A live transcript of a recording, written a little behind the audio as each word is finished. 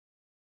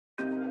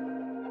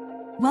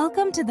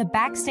Welcome to the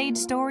Backstage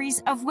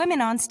Stories of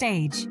Women on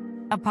Stage,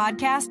 a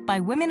podcast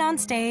by Women on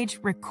Stage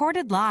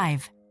recorded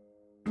live.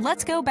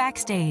 Let's go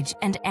backstage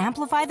and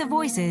amplify the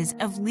voices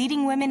of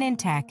leading women in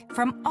tech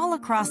from all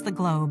across the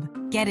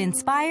globe. Get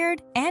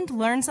inspired and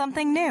learn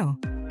something new.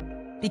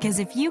 Because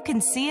if you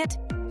can see it,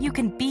 you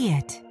can be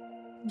it.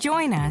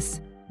 Join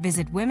us.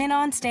 Visit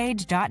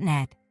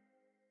womenonstage.net.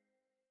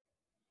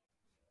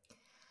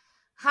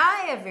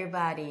 Hi,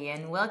 everybody,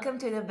 and welcome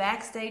to the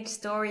Backstage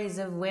Stories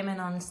of Women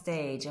on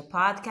Stage, a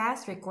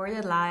podcast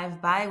recorded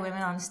live by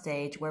Women on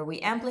Stage, where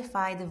we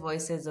amplify the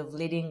voices of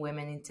leading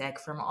women in tech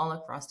from all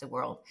across the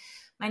world.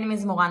 My name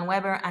is Moran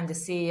Weber. I'm the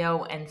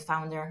CEO and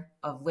founder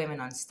of Women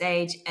on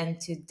Stage,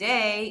 and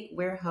today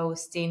we're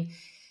hosting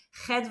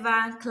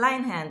Chedva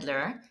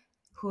Kleinhandler,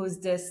 who's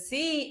the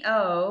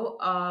CEO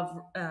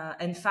of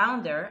and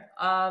founder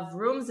of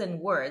Rooms and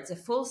Words, a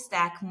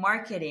full-stack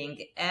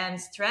marketing and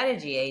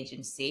strategy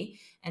agency.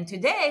 And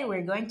today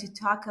we're going to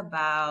talk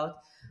about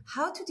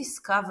how to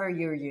discover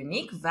your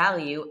unique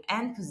value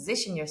and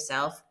position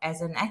yourself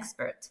as an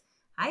expert.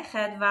 Hi,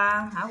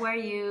 Chedva. How are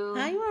you?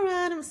 Hi,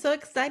 Moran. I'm so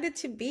excited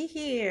to be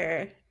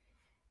here.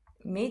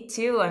 Me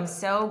too. I'm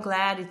so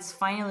glad it's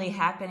finally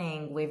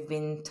happening. We've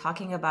been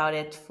talking about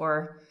it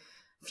for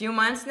few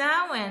months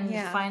now, and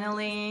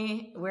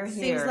finally we're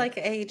here. Seems like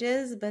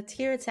ages, but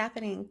here it's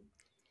happening.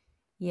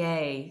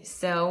 Yay.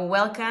 So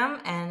welcome,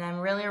 and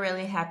I'm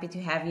really happy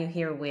to have you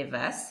here with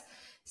us.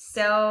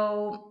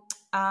 So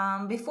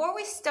before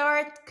we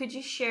start, could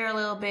you share a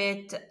little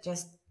bit,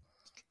 just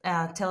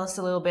tell us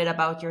a little bit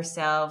about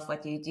yourself,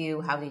 what you do,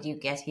 how did you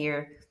get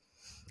here?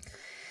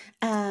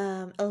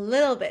 A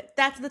little bit.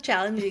 That's the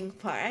challenging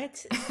part.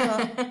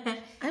 So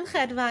I'm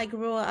Chedva. I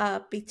grew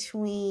up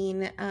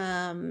between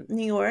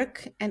New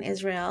York and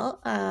Israel,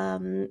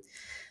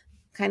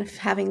 kind of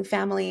having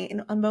family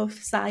on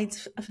both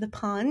sides of the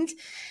pond.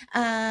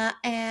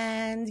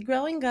 And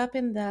growing up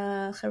in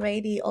the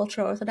Haredi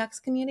ultra-Orthodox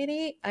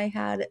community, I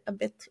had a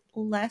bit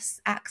less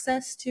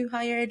access to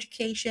higher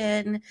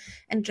education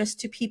and just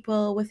to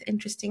people with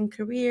interesting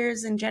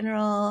careers in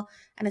general,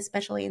 and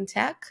especially in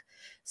tech.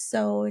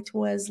 So it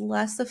was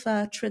less of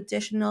a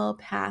traditional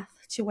path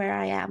to where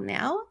I am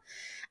now.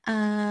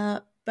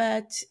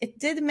 But it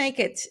did make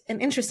it an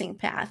interesting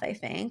path, I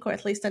think, or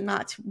at least a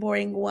not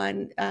boring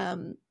one,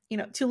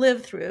 to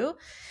live through.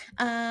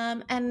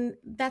 And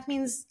that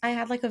means I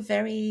had like a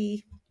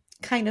very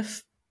kind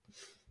of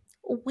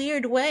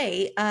weird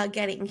way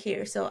getting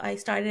here. So I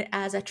started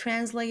as a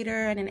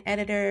translator and an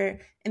editor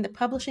in the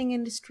publishing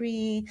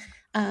industry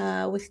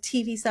with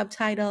TV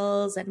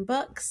subtitles and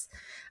books.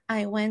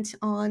 I went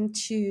on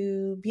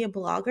to be a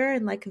blogger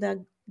in like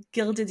the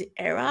gilded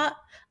era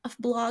of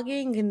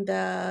blogging in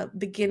the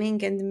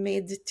beginning and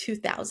mid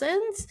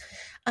 2000s.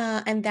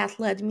 And that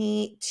led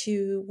me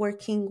to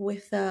working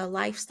with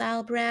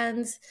lifestyle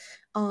brands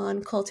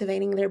on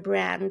cultivating their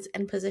brands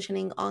and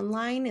positioning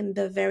online in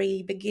the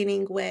very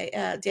beginning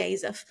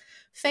days of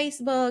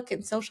Facebook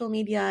and social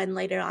media, and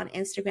later on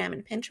Instagram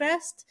and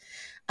Pinterest.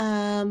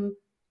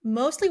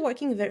 Mostly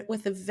working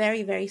with a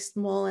very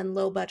small and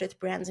low budget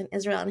brands in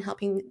Israel and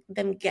helping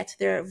them get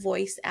their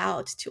voice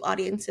out to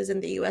audiences in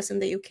the US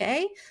and the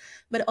UK,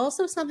 but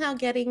also somehow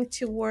getting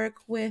to work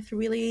with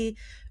really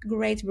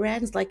great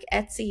brands like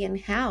Etsy and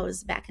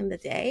House back in the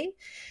day.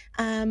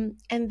 And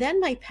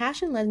then my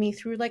passion led me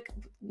through,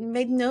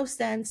 made no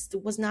sense,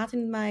 was not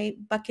in my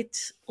bucket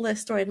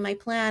list or in my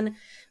plan,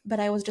 but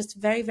I was just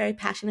very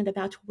passionate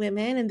about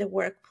women in the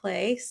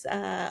workplace,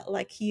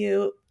 like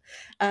you,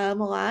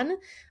 Moran.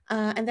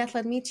 And that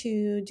led me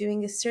to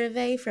doing a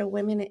survey for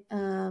women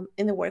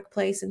in the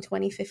workplace in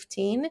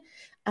 2015,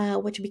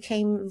 which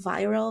became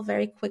viral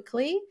very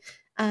quickly.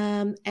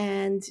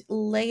 And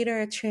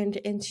later turned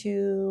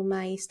into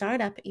my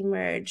startup,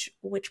 Emerj,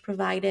 which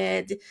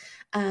provided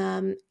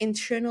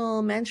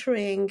internal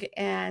mentoring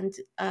and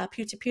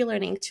peer-to-peer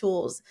learning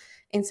tools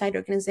inside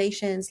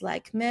organizations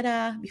like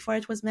Meta, before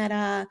it was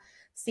Meta,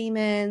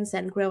 Siemens,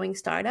 and growing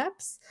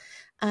startups.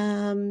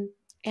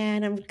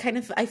 And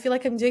I feel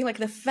like I'm doing like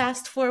the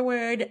fast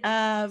forward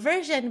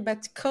version,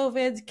 but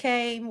COVID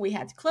came, we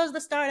had to close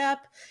the startup.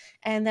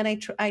 And then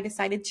I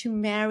decided to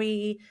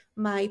marry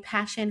my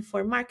passion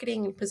for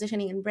marketing and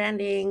positioning and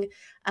branding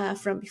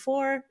from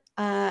before,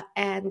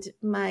 and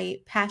my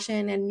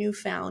passion and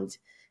newfound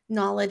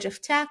knowledge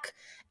of tech,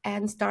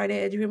 and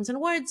started Rooms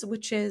and Words,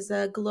 which is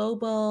a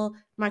global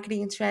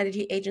marketing and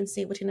strategy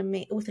agency with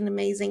an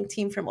amazing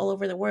team from all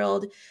over the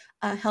world,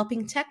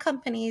 helping tech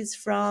companies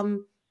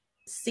from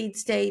seed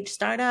stage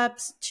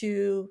startups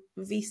to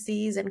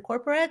VCs and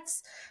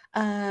corporates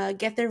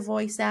get their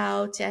voice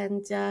out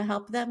and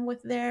help them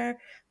with their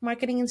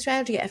marketing and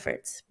strategy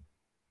efforts.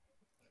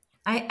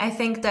 I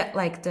think that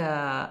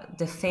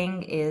the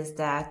thing is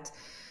that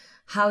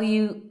how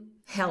you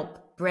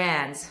help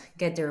brands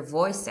get their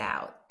voice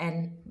out,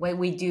 and what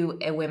we do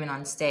at Women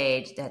on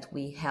Stage, that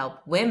we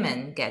help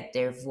women get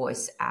their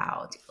voice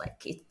out,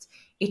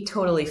 it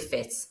totally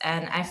fits.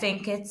 And I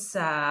think it's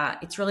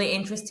really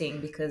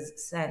interesting because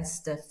since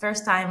the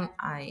first time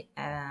I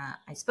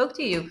spoke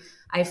to you,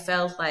 I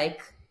felt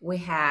like we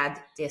had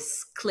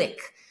this click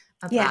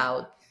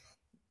about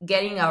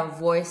getting our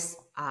voice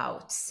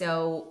out.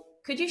 So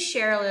could you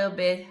share a little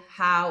bit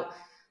how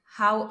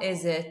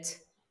is it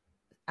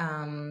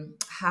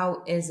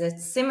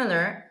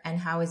similar and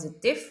how is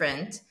it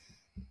different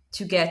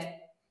to get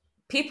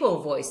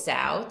people voice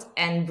out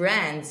and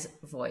brands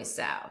voice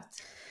out?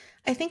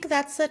 I think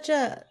that's such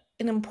an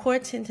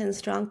important and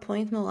strong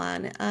point,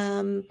 Moran,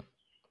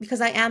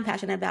 because I am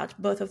passionate about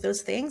both of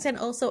those things, and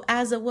also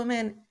as a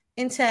woman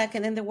in tech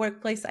and in the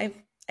workplace, I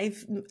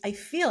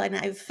feel and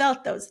I've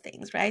felt those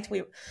things, right?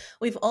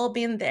 We've all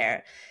been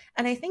there,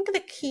 and I think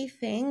the key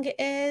thing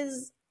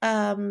is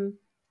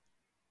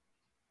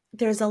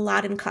there's a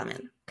lot in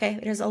common. Okay,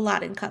 there's a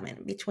lot in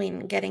common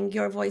between getting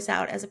your voice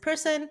out as a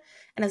person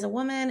and as a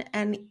woman,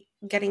 and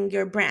getting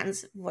your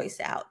brand's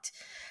voice out.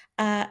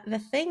 The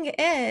thing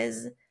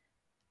is,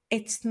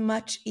 it's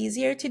much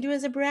easier to do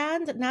as a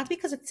brand, not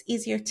because it's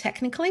easier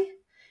technically,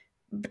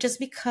 but just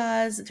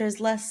because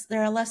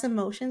there are less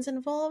emotions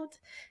involved,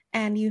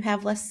 and you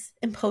have less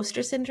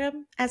imposter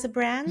syndrome as a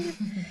brand,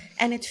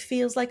 and it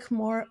feels like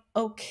more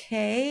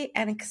okay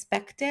and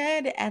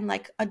expected and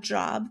like a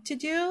job to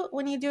do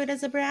when you do it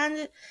as a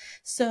brand.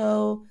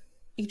 So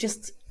you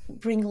just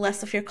bring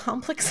less of your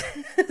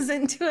complexes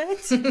into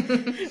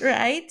it,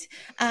 right?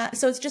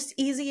 So it's just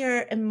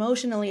easier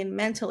emotionally and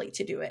mentally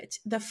to do it.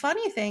 The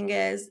funny thing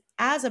is,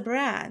 as a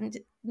brand,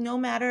 no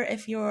matter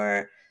if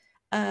you're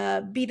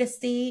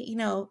B2C,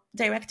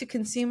 direct to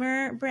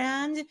consumer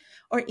brand,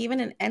 or even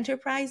an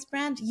enterprise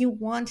brand, you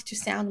want to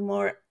sound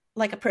more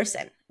like a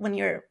person when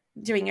you're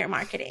doing your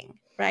marketing,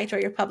 right? Or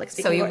your public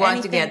speaking. So you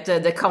want to get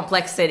the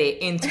complexity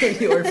into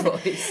your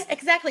voice.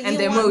 Exactly. And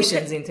the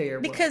emotions into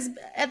your voice. Because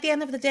at the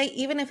end of the day,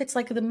 even if it's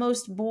like the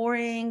most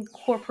boring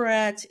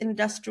corporate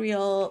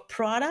industrial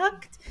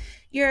product,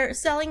 you're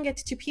selling it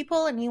to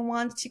people and you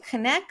want to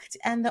connect.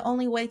 And the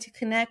only way to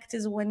connect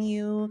is when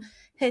you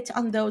hit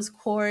on those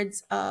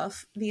chords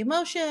of the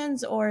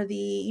emotions, or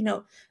the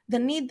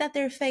need that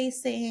they're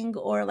facing,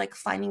 or like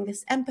finding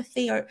this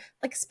empathy, or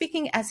like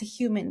speaking as a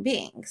human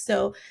being.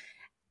 So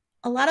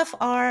a lot of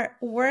our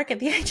work at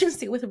the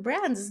agency with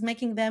brands is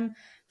making them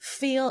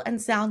feel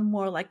and sound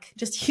more like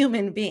just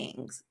human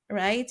beings,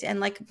 right?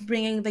 And like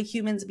bringing the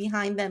humans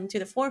behind them to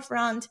the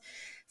forefront,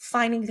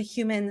 finding the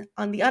human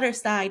on the other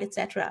side,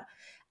 etc.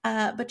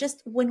 But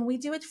just when we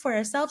do it for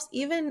ourselves,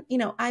 even,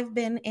 I've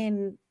been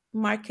in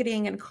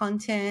marketing and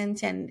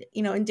content and,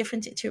 in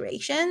different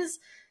iterations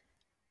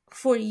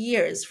for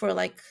years, for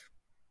like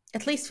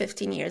at least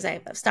 15 years.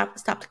 I've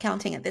stopped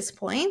counting at this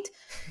point.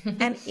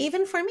 And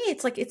even for me,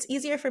 it's like, it's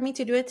easier for me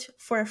to do it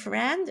for a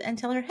friend and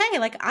tell her, hey,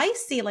 like, I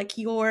see like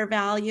your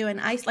value, and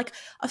I like,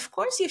 of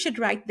course you should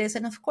write this,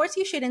 and of course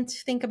you shouldn't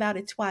think about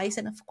it twice,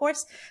 and of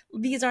course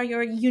these are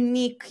your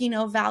unique,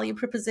 value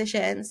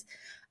propositions.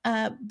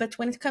 But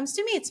when it comes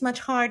to me, it's much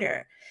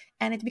harder,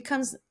 and it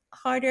becomes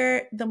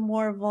harder the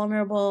more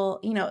vulnerable,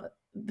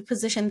 the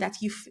position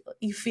that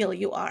you feel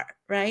you are,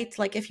 right?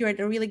 Like if you're at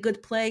a really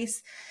good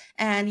place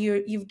and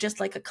you've just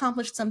like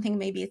accomplished something,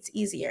 maybe it's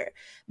easier.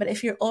 But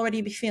if you're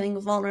already feeling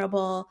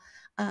vulnerable,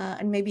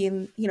 and maybe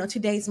in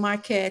today's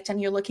market,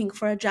 and you're looking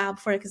for a job,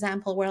 for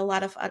example, where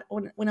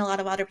when a lot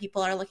of other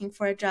people are looking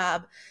for a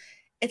job,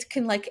 it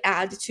can like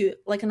add to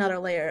like another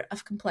layer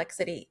of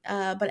complexity.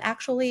 But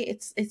actually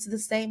it's the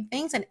same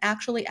things. And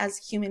actually, as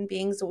human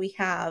beings, we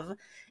have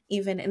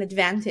even an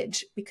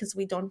advantage, because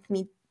we don't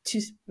need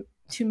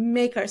to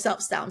make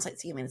ourselves sound like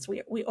humans.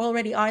 We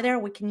already are there.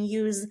 We can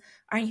use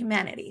our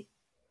humanity.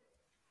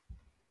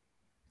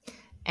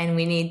 And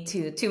we need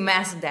to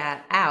mask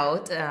that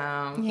out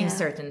in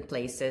certain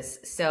places.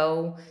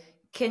 So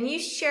can you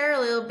share a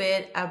little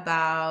bit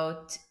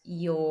about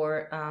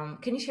your,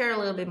 can you share a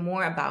little bit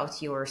more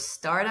about your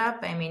startup?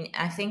 I mean,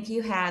 I think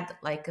you had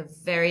like a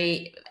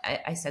very,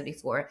 I said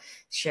before,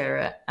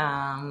 share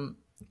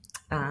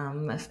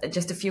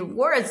just a few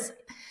words,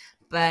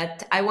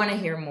 but I want to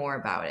hear more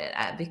about it,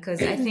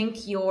 because I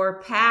think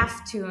your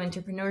path to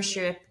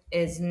entrepreneurship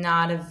is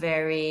not a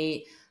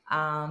very,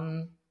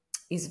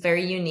 is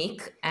very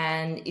unique,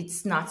 and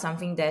it's not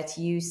something that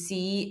you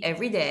see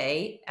every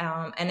day.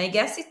 And I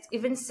guess it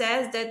even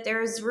says that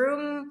there's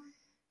room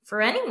for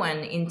anyone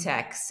in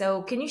tech.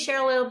 So can you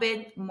share a little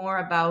bit more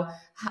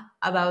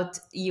about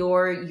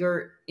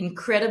your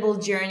incredible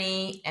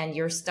journey and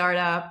your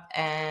startup,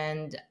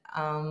 and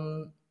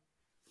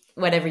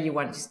whatever you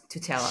want to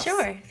tell us?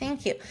 Sure,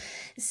 thank you.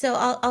 So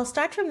I'll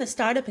start from the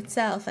startup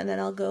itself, and then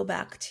I'll go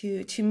back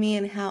to me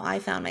and how I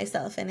found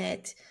myself in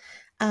it.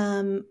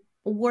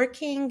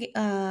 Working,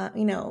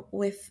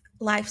 with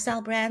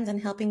lifestyle brands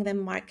and helping them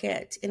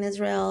market in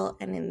Israel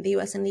and in the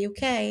US and the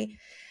UK,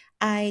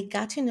 I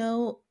got to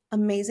know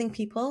amazing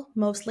people,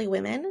 mostly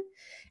women,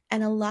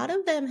 and a lot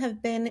of them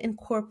have been in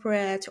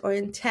corporate or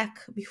in tech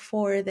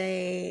before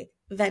they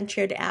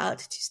ventured out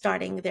to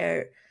starting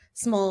their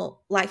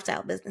small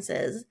lifestyle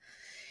businesses.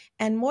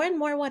 And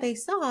more what I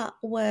saw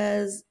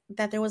was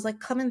that there was like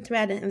common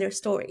thread in their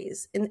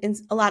stories, in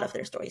a lot of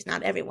their stories,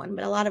 not everyone,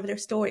 but a lot of their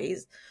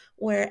stories,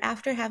 where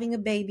after having a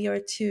baby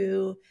or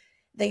two,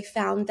 they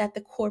found that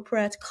the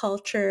corporate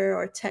culture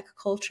or tech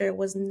culture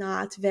was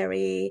not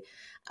very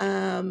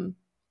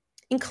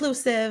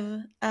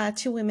inclusive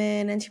to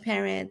women and to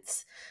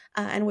parents.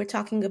 And we're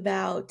talking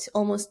about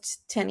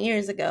almost 10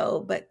 years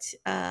ago. But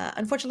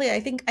unfortunately, I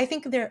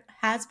think there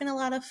has been a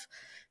lot of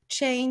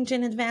change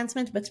and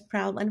advancement, but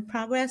and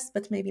progress,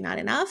 but maybe not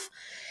enough.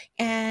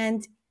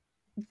 And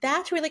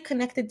that really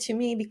connected to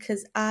me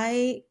because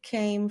I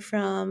came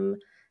from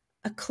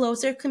a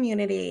closer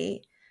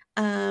community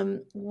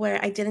where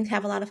I didn't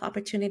have a lot of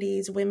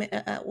opportunities.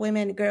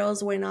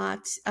 Girls were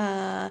not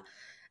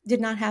did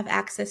not have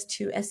access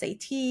to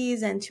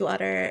SATs and to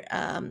other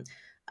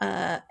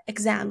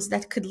exams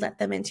that could let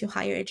them into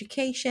higher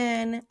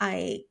education.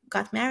 I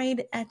got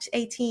married at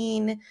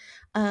 18,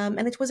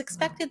 and it was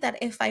expected that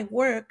if I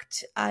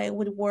worked, I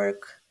would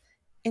work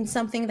in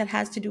something that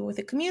has to do with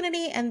the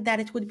community and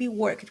that it would be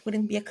work. It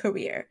wouldn't be a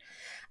career.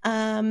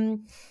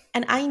 And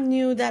I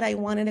knew that I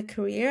wanted a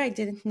career. I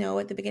didn't know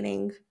at the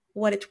beginning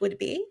what it would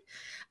be.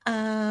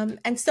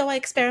 And so I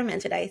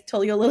experimented. I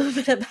told you a little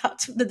bit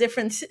about the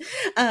different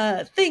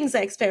things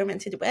I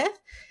experimented with.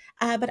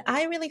 But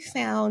I really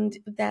found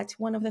that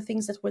one of the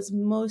things that was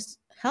most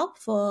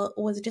helpful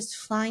was just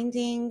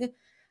finding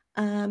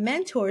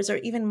mentors or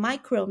even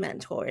micro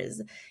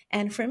mentors.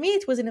 And for me,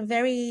 it was in a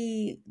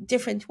very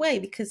different way,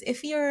 because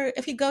if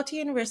you go to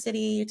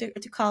university,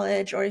 to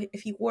college, or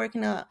if you work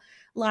in a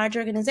large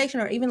organization,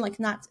 or even like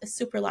not a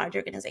super large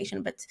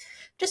organization, but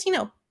just,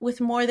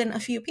 with more than a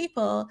few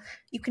people,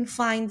 you can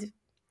find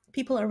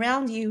people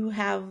around you who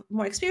have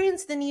more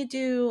experience than you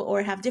do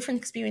or have different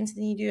experience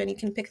than you do, and you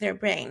can pick their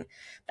brain.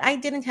 But I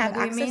didn't have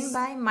access. What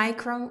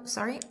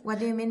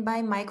do you mean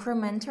by micro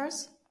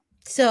mentors?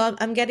 So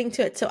I'm getting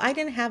to it. So I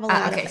didn't have a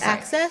lot of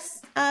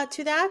access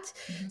to that.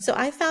 Mm-hmm. So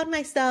I found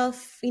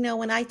myself,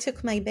 when I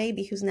took my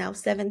baby, who's now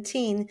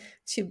 17,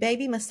 to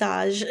baby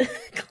massage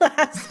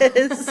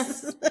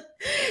classes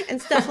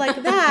and stuff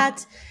like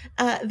that.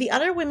 The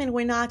other women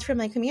were not from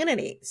my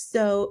community.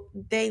 So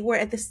they were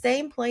at the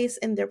same place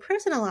in their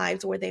personal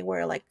lives where they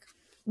were like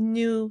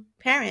new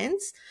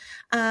parents,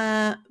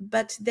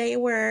 but they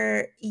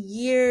were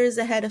years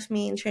ahead of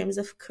me in terms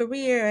of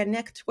career and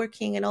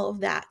networking and all of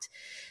that.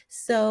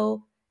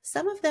 So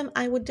some of them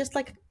I would just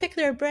like pick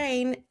their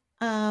brain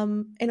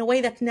in a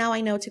way that now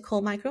I know to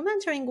call micro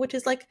mentoring, which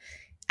is like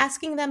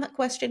asking them a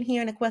question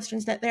here and a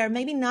questions that they're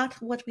maybe not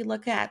what we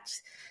look at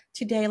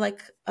today,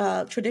 like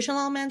a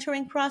traditional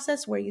mentoring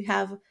process where you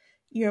have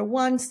your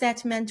one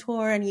set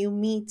mentor and you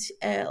meet,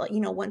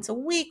 once a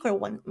week or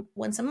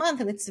once a month,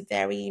 and it's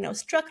very,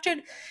 structured.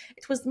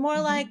 It was more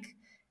like,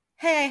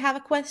 hey, I have a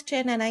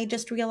question and I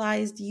just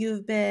realized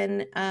you've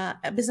been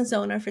a business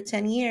owner for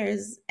 10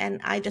 years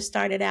and I just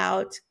started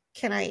out.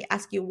 Can I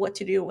ask you what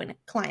to do when a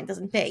client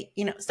doesn't pay?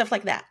 Stuff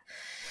like that.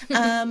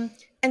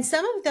 And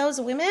some of those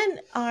women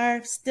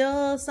are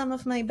still some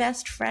of my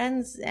best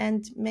friends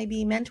and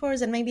maybe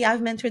mentors, and maybe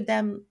I've mentored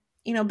them,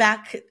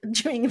 back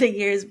during the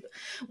years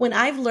when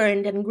I've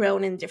learned and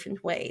grown in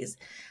different ways.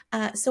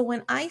 So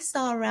when I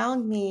saw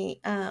around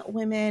me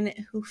women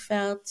who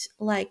felt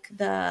like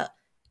the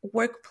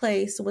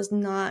workplace was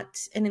not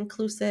an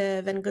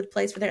inclusive and good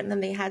place for them, and then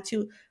they had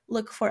to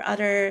look for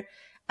other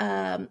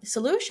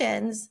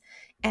solutions,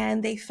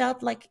 and they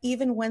felt like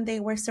even when they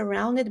were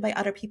surrounded by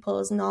other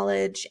people's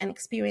knowledge and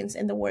experience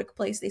in the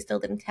workplace, they still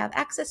didn't have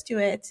access to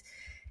it.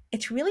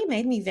 It really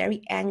made me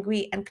very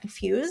angry and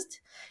confused.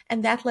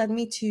 And that led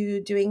me to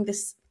doing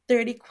this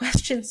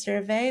 30-question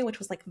survey, which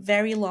was like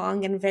very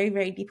long and very,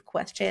 very deep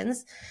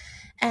questions.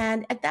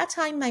 And at that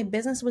time, my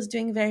business was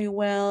doing very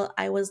well.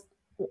 I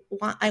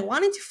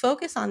wanted to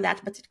focus on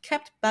that, but it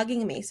kept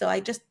bugging me. So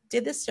I just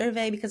did this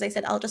survey because I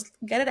said, I'll just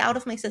get it out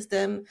of my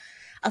system.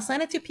 I'll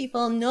send it to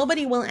people.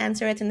 Nobody will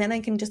answer it. And then I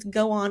can just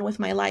go on with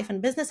my life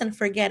and business and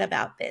forget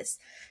about this,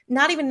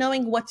 not even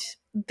knowing what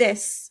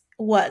this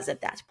was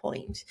at that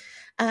point.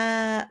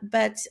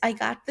 But I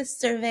got this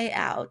survey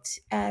out,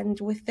 and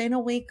within a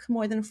week,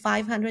 more than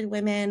 500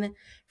 women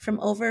from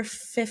over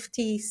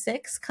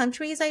 56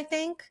 countries, I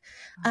think,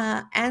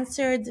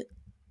 answered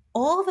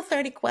all the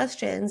 30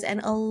 questions.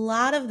 And a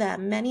lot of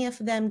them, many of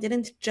them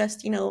didn't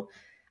just,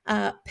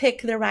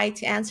 pick the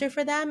right answer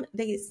for them.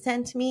 They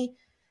sent me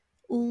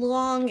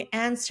long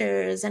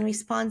answers and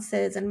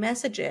responses and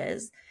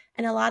messages.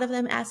 And a lot of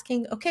them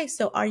asking, okay,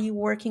 so are you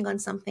working on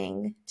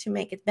something to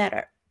make it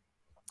better?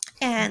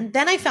 And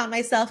then I found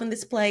myself in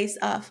this place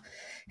of,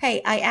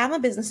 hey, I am a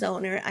business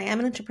owner. I am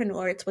an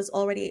entrepreneur.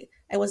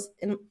 I was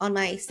on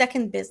my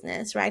second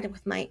business, right,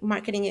 with my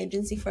marketing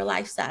agency for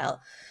lifestyle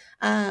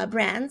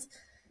brands.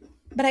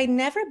 But I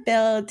never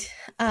built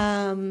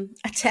a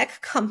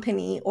tech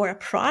company or a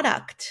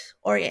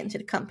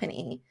product-oriented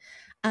company.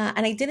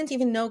 And I didn't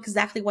even know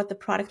exactly what the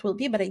product will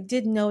be, but I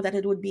did know that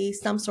it would be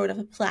some sort of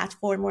a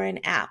platform or an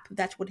app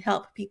that would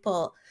help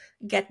people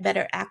get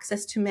better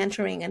access to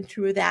mentoring, and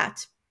through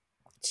that,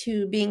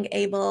 to being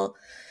able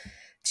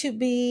to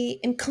be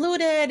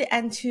included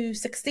and to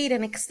succeed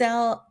and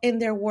excel in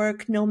their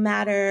work, no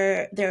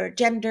matter their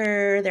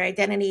gender, their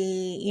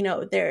identity,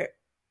 their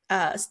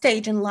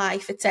stage in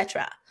life,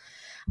 etc.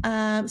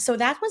 So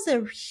that was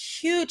a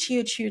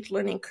huge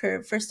learning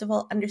curve. First of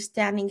all,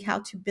 understanding how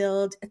to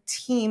build a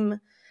team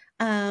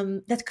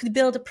that could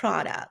build a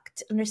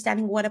product,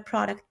 understanding what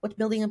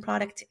building a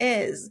product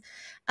is,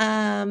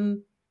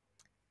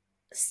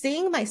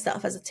 seeing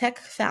myself as a tech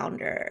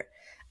founder,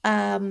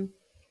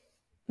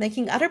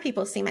 making other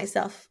people see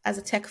myself as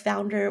a tech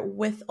founder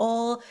with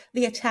all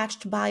the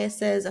attached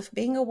biases of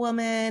being a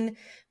woman,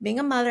 being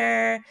a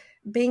mother,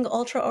 being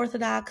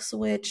ultra-Orthodox,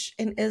 which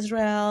in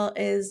Israel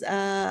is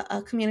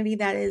a community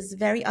that is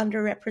very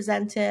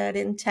underrepresented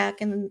in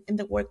tech and in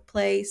the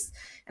workplace.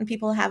 And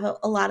people have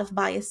a lot of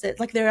biases.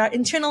 Like there are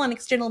internal and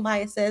external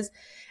biases.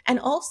 And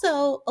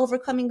also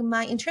overcoming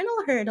my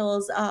internal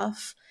hurdles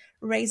of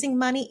raising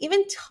money,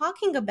 even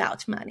talking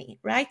about money,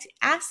 right?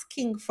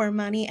 Asking for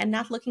money and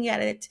not looking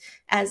at it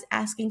as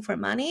asking for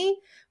money,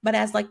 but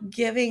as like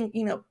giving,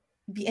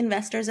 the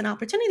investors an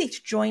opportunity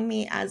to join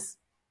me as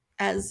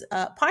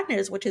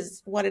partners, which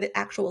is what it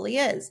actually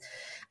is.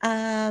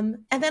 And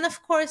then,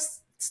 of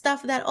course,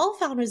 stuff that all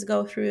founders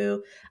go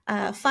through,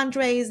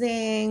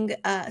 fundraising,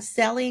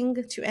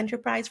 selling to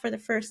enterprise for the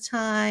first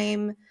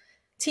time,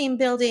 team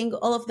building,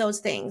 all of those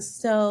things.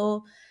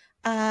 So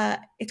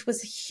it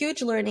was a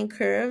huge learning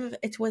curve.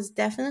 It was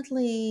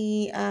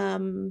definitely,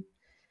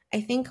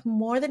 I think,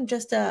 more than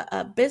just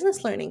a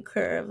business learning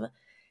curve.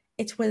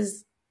 It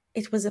was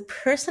a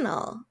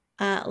personal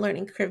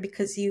learning curve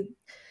because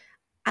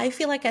I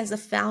feel like as a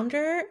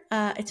founder,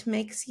 it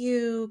makes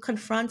you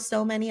confront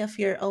so many of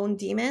your own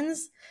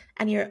demons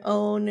and your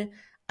own,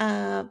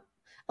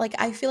 like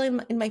I feel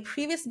in my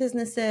previous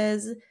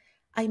businesses,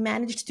 I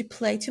managed to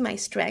play to my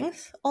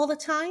strength all the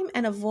time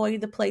and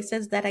avoid the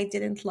places that I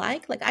didn't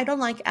like. Like I don't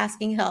like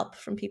asking help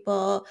from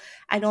people.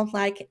 I don't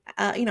like,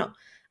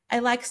 I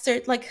like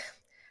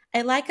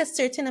a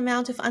certain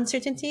amount of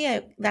uncertainty.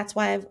 That's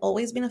why I've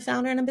always been a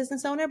founder and a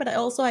business owner. But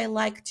I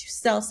like to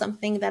sell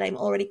something that I'm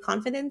already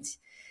confident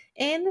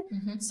in.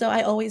 Mm-hmm. So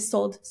I always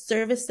sold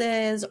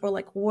services or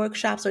like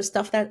workshops or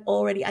stuff that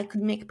already I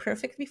could make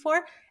perfect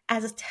before.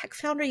 As a tech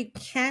founder, you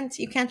can't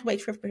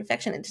wait for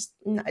perfection.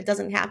 It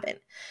doesn't happen.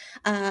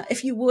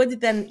 If you would,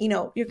 then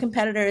your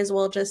competitors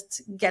will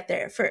just get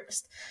there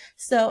first.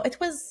 So it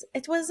was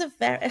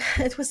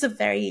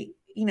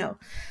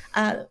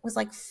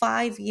like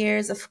 5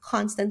 years of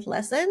constant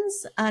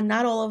lessons.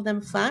 Not all of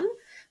them fun,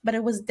 but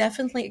it was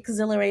definitely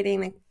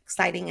exhilarating,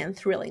 exciting, and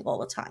thrilling all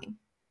the time.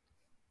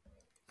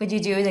 Would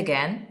you do it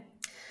again?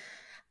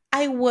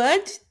 I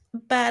would,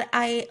 but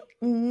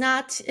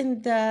not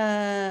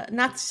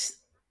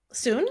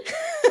soon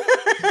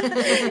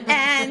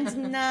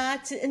and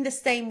not in the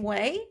same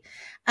way.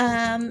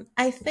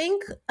 I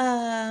think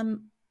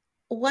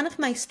one of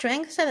my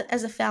strengths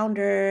as a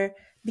founder,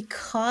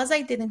 because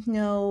I didn't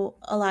know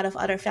a lot of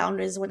other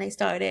founders when I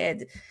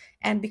started,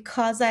 and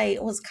because I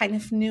was kind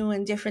of new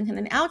and different and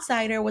an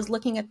outsider, was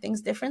looking at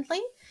things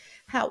differently.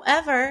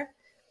 However,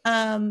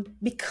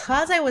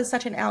 because I was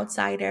such an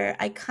outsider,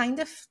 I kind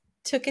of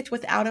took it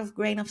without a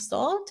grain of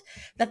salt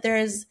that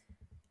there's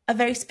a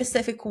very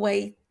specific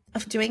way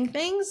of doing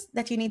things,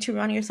 that you need to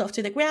run yourself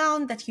to the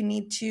ground, that you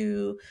need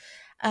to,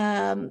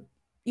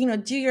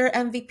 do your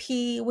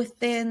MVP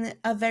within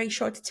a very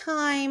short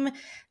time,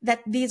 that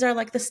these are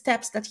like the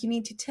steps that you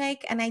need to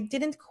take. And I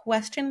didn't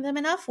question them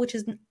enough, which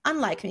is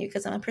unlike me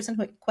because I'm a person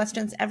who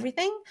questions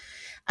everything.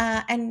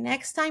 And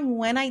next time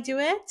when I do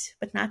it,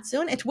 but not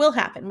soon, it will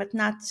happen, but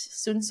not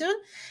soon.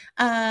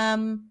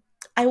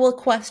 I will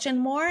question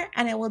more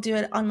and I will do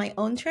it on my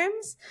own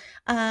terms,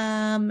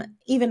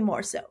 even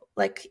more so.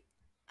 Like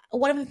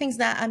one of the things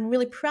that I'm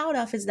really proud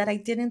of is that I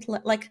didn't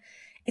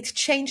it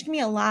changed me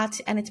a lot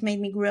and it made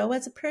me grow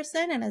as a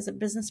person and as a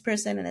business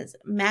person and as a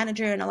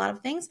manager and a lot of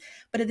things,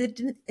 but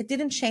it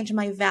didn't change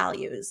my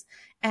values.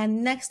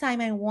 And next time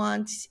I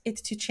want it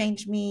to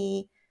change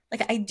me.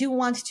 Like I do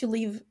want to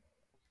leave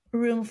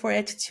room for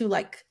it to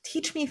like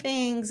teach me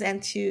things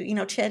and to,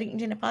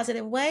 change in a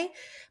positive way.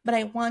 But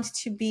I want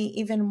to be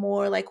even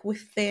more like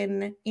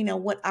within,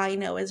 what I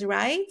know is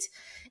right.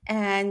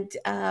 And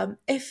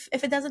if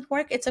it doesn't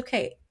work, it's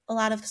okay. A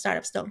lot of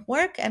startups don't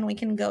work and we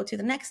can go to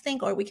the next thing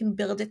or we can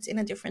build it in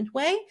a different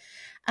way.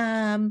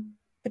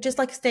 But just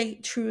like stay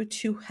true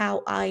to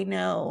how I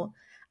know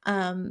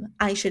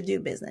I should do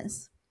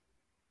business.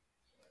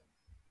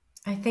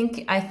 I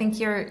think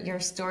your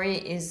story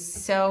is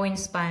so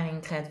inspiring,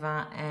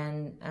 Chedva,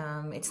 and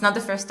it's not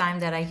the first time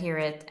that I hear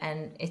it,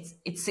 and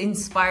it's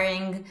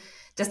inspiring,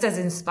 just as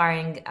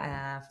inspiring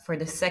for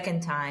the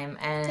second time.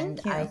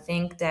 And I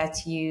think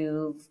that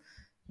you've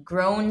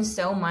grown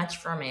so much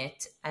from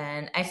it,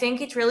 and I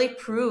think it really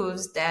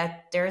proves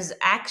that there's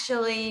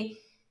actually,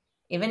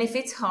 even if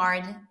it's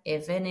hard,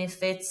 even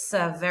if it's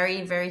a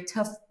very, very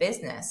tough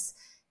business,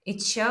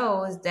 it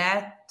shows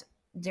that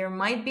there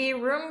might be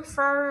room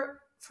for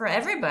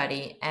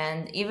everybody.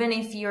 And even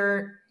if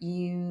you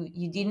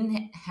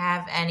didn't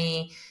have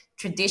any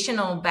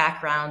traditional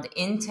background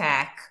in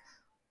tech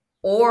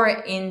or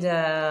in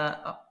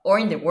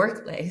the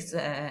workplace,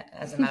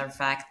 as a matter of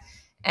fact,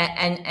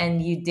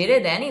 and you did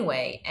it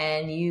anyway,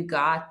 and you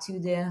got to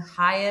the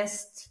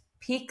highest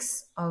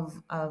peaks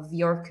of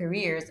your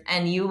careers,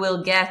 and you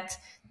will get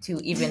to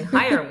even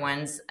higher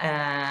ones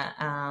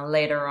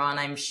later on,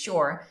 I'm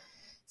sure.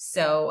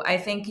 So I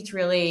think it's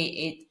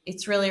really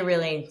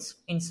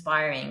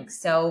inspiring.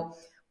 So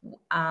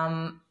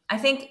I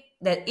think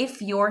that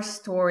if your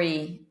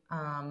story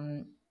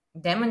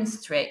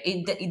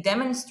it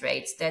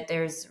demonstrates that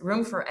there's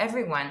room for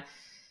everyone.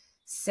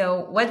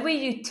 So what will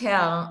you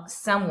tell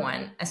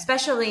someone,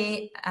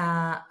 especially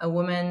a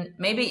woman,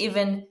 maybe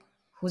even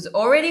who's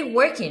already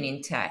working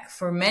in tech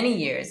for many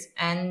years,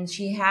 and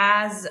she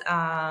has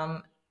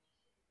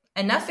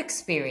enough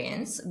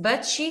experience,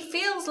 but she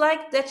feels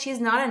like that she's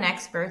not an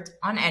expert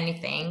on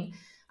anything.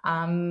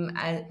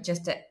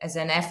 Just as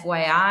an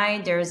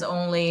FYI,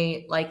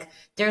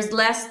 there's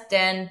less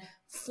than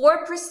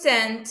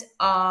 4%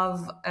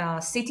 of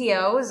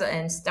CTOs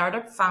and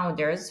startup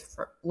founders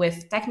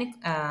with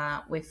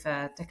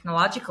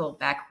technological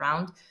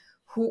background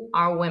who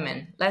are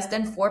women. Less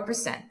than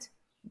 4%.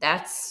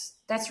 That's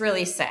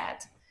really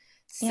sad.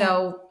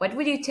 So, what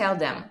would you tell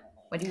them?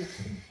 What do you?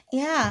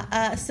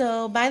 Yeah.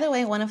 So, by the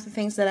way, one of the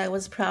things that I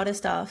was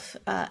proudest of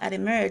at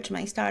Emerj,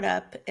 my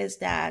startup, is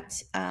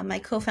that my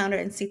co-founder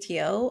and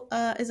CTO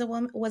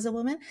was a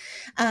woman.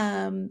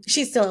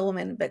 She's still a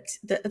woman, but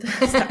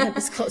the startup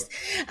is closed.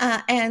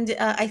 And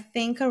I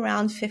think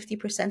around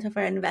 50% of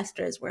our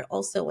investors were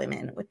also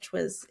women, which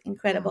was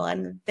incredible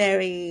and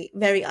very,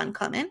 very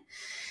uncommon.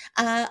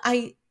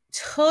 I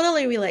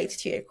totally relate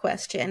to your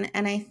question,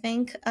 and I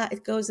think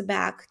it goes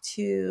back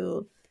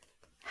to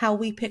how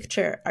we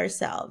picture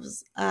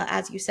ourselves.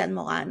 As you said,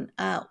 Moran,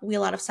 we a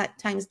lot of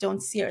times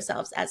don't see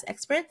ourselves as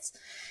experts.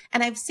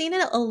 And I've seen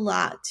it a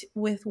lot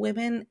with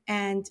women.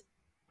 And,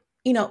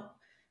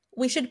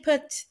 we should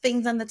put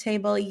things on the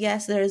table.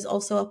 Yes, there is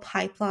also a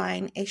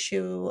pipeline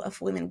issue of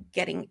women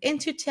getting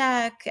into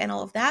tech and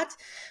all of that.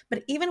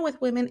 But even with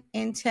women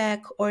in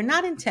tech or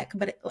not in tech,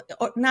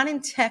 or not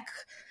in tech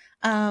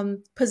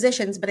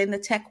positions, but in the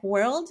tech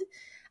world,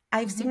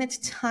 I've seen it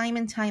time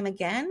and time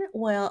again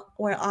where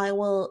I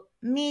will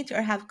meet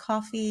or have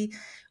coffee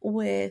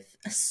with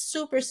a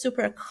super,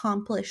 super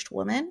accomplished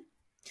woman.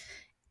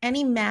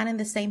 Any man in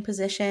the same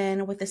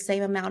position with the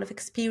same amount of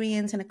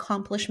experience and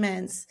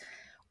accomplishments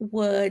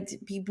would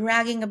be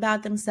bragging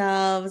about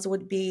themselves,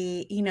 would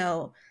be,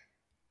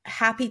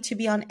 happy to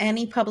be on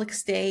any public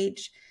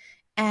stage.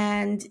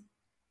 And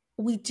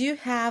we do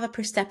have a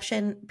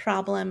perception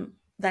problem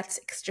that's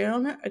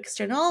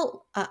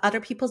external, other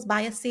people's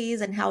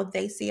biases and how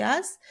they see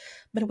us.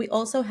 But we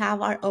also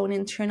have our own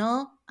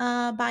internal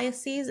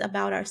biases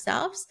about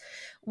ourselves,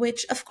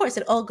 which of course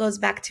it all goes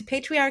back to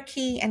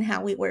patriarchy and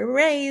how we were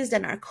raised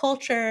and our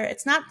culture.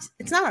 It's not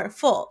our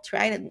fault,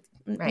 right? And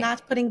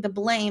not putting the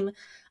blame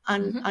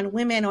on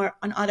women or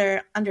on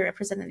other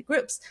underrepresented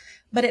groups.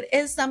 But it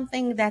is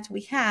something that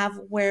we have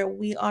where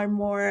we are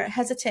more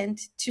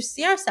hesitant to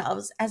see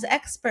ourselves as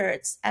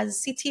experts,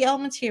 as CTO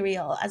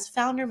material, as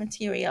founder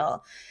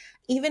material,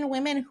 even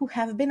women who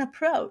have been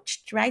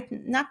approached, right?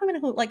 Not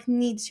women who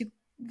need to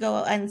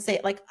go and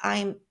say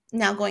I'm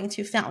now going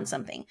to found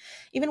something.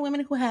 Even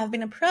women who have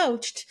been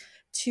approached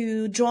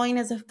to join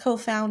as a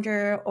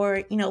co-founder,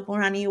 or,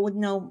 Moran, you would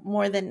know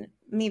more than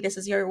me, this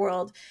is your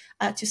world,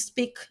 to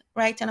speak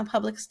right on a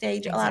public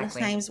stage. Exactly. A lot of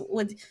times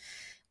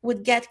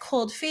would get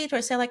cold feet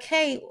or say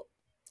hey,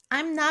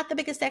 I'm not the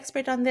biggest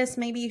expert on this.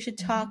 Maybe you should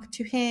talk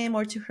to him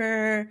or to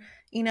her,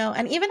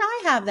 and even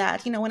I have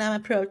that, when I'm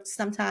approached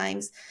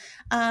sometimes.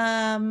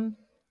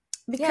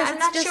 Because I'm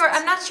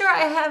not sure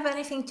I have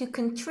anything to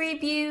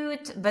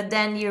contribute, but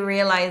then you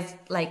realize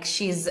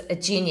she's a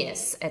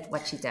genius at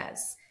what she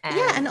does.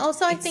 And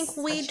also I think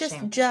we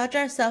just judge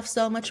ourselves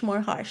so much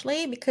more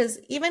harshly, because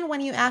even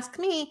when you ask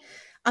me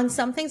on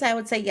some things, I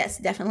would say, yes,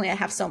 definitely I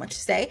have so much to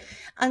say.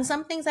 On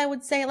some things I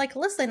would say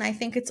listen, I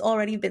think it's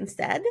already been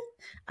said.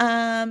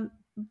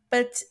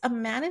 But a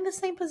man in the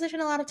same position,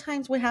 a lot of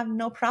times would have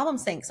no problem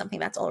saying something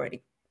that's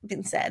already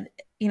been said,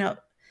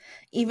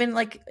 even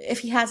if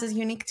he has his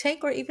unique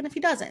take or even if he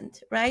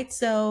doesn't, right?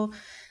 So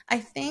I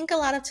think a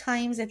lot of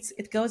times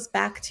it goes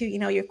back to,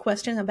 your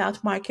question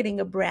about marketing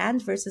a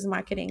brand versus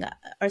marketing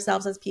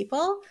ourselves as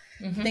people.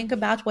 Think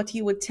about what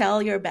you would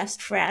tell your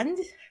best friend,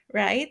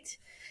 right?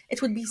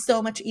 It would be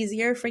so much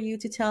easier for you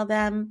to tell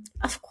them,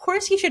 of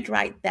course you should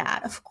write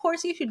that. Of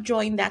course you should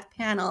join that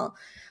panel.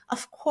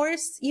 Of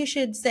course you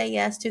should say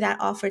yes to that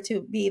offer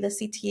to be the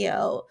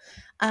CTO.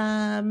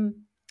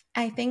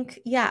 I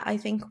think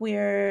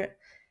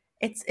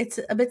it's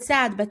a bit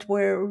sad, but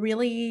we're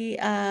really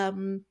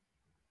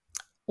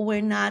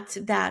we're not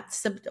that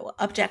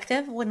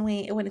objective when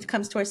it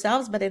comes to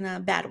ourselves, but in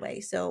a bad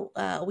way. So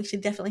we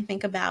should definitely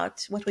think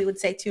about what we would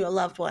say to a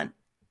loved one.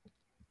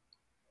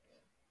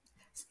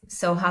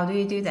 So how do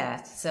you do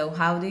that? So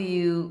how do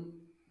you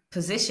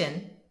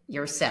position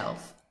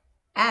yourself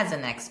as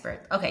an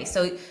expert? Okay,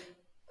 so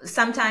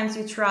sometimes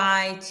you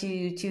try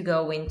to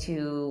go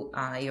into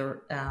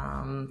your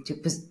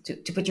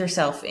to put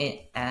yourself in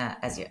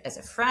as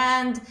a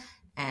friend,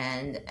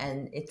 and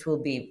it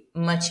will be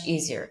much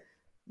easier.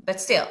 But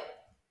still,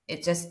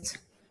 it just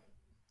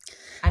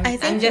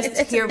I'm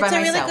just here by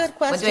myself. It's a really good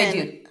question. What do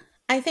I do?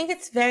 I think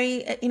it's very,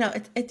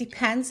 it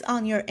depends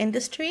on your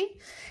industry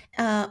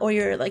or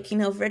your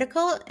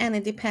vertical, and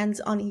it depends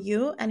on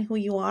you and who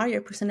you are,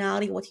 your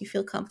personality, what you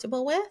feel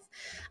comfortable with.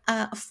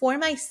 For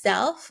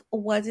myself,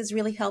 what is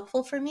really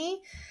helpful for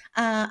me,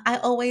 I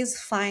always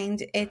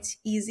find it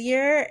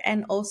easier,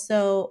 and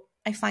also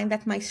I find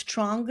that my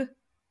strong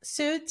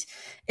suit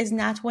is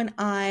not when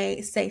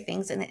I say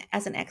things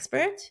as an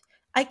expert.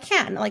 I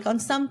can, on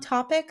some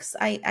topics,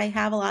 I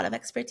have a lot of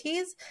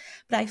expertise,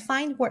 but I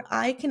find where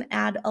I can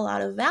add a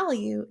lot of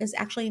value is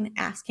actually in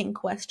asking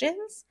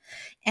questions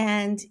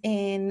and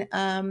in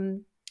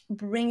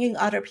bringing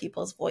other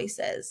people's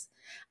voices.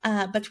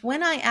 But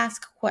when I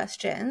ask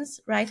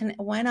questions, right, and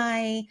when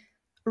I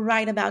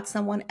write about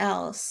someone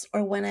else,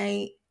 or when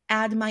I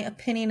add my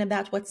opinion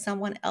about what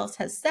someone else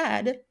has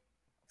said,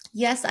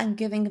 yes, I'm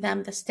giving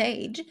them the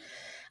stage.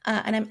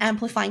 And I'm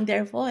amplifying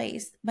their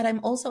voice, but I'm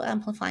also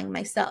amplifying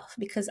myself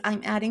because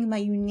I'm adding my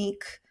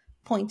unique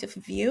point of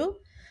view.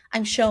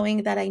 I'm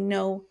showing that I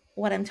know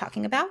what I'm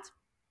talking about,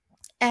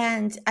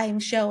 and I'm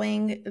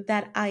showing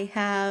that I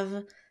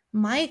have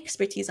my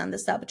expertise on the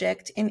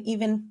subject, and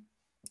even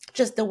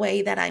just the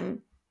way that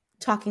I'm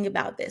talking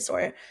about this,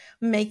 or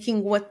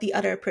making what the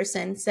other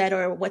person said,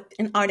 or what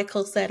an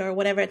article said, or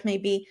whatever it may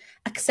be,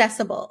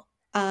 accessible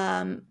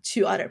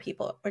to other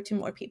people or to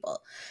more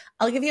people.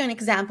 I'll give you an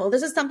example.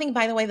 This is something,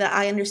 by the way, that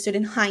I understood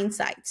in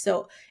hindsight.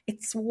 So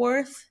it's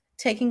worth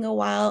taking a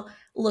while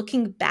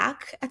looking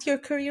back at your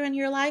career and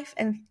your life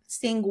and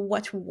seeing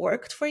what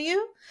worked for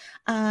you,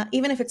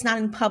 even if it's not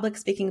in public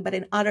speaking, but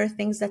in other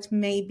things that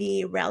may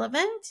be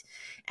relevant,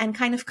 and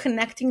kind of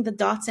connecting the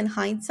dots in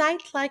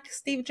hindsight, like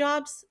Steve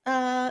Jobs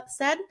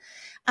said.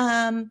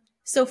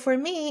 So for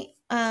me,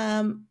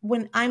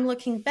 when I'm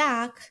looking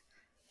back,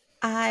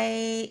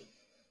 I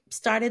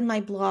started my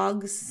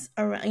blogs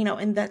around,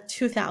 in the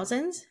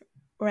 2000s,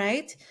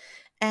 right?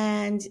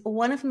 And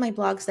one of my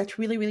blogs that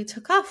really, really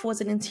took off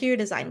was an interior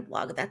design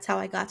blog. That's how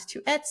I got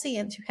to Etsy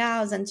and to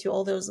House and to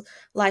all those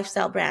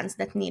lifestyle brands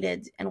that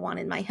needed and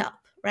wanted my help,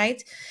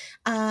 right?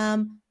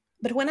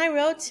 But when I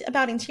wrote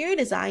about interior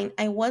design,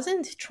 I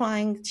wasn't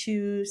trying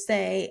to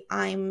say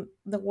I'm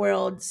the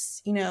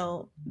world's,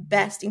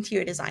 best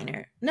interior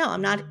designer. No,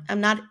 I'm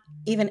not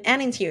even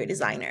an interior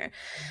designer.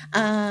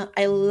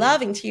 I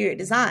love interior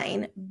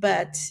design,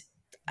 but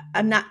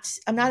I'm not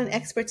an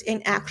expert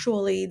in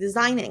actually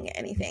designing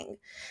anything.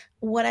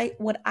 What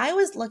I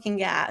was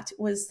looking at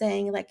was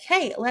saying,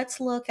 hey, let's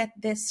look at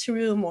this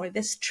room or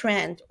this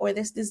trend or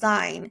this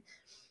design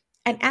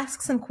and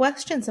ask some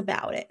questions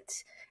about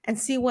it and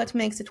see what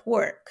makes it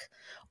work.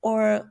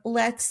 Or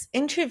let's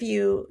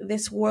interview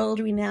this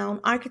world-renowned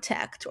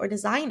architect or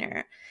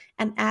designer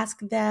and ask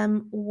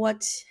them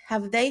what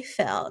have they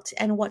felt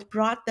and what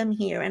brought them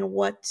here and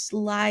what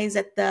lies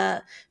at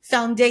the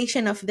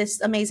foundation of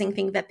this amazing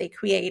thing that they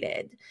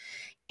created.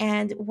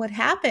 And what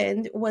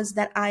happened was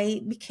that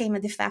I became a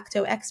de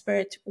facto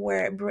expert,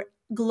 where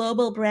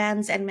global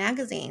brands and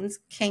magazines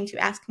came to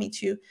ask me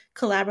to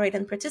collaborate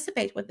and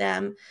participate with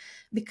them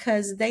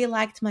because they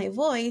liked my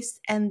voice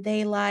and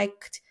they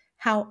liked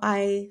how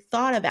I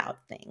thought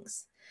about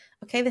things.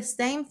 Okay, the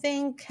same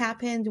thing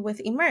happened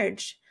with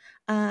Emerj.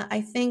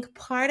 I think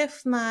part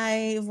of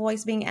my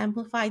voice being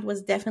amplified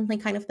was definitely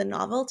kind of the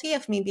novelty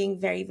of me being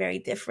very, very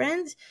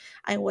different.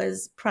 I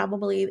was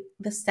probably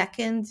the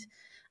second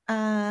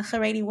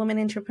Haredi woman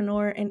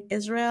entrepreneur in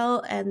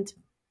Israel, and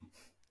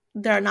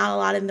there are not a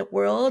lot in the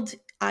world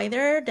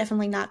either,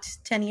 definitely not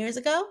 10 years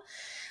ago,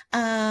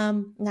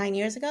 9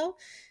 years ago.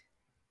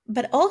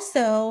 But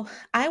also,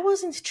 I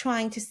wasn't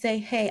trying to say,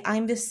 hey,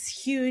 I'm this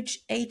huge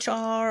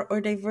HR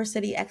or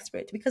diversity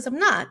expert, because I'm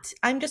not.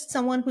 I'm just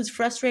someone who's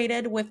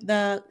frustrated with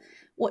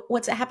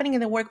what's happening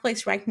in the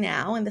workplace right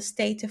now and the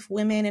state of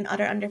women and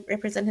other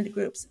underrepresented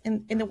groups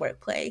in the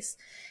workplace.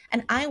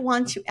 And I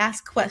want to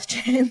ask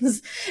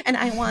questions and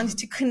I want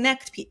to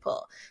connect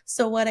people.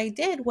 So what I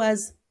did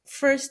was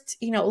first,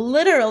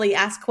 literally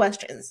ask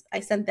questions.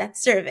 I sent that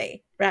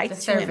survey, right? The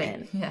to survey.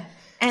 Women. Yeah.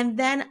 And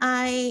then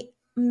I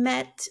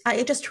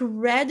just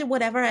read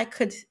whatever I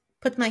could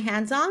put my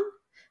hands on,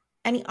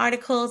 any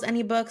articles,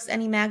 any books,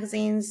 any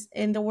magazines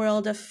in the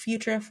world of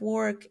future of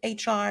work,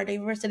 HR,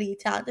 diversity,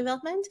 talent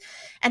development.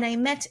 And I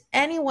met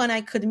anyone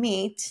I could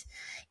meet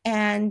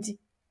and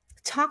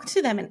talk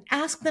to them and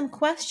ask them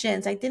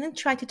questions. I didn't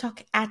try to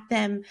talk at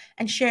them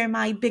and share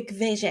my big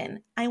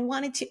vision. I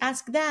wanted to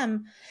ask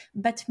them,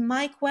 but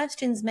my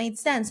questions made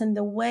sense. And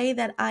the way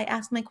that I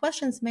asked my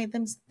questions made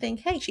them think,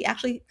 hey,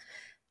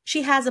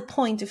 she has a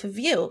point of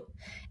view.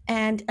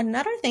 And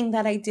another thing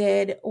that I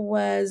did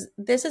was,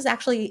 this is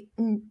actually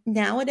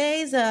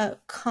nowadays a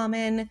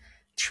common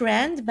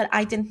trend, but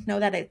I didn't know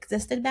that it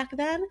existed back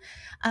then.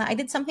 I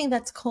did something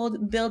that's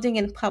called building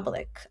in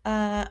public.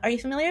 Are you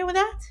familiar with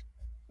that?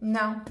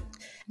 No.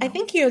 I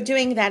think you're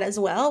doing that as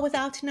well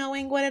without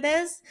knowing what it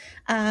is.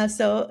 I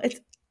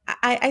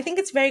think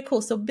it's very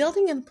cool. So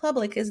building in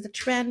public is the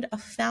trend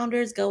of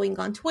founders going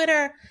on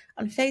Twitter,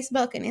 on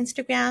Facebook, and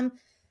Instagram,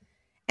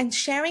 and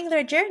sharing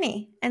their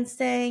journey and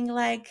saying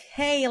like,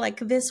 hey, like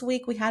this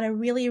week we had a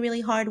really,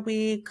 really hard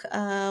week.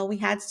 We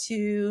had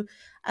to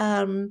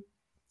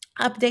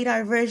update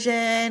our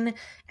version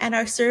and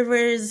our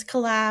servers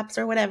collapsed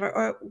or whatever.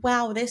 Or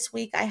wow, this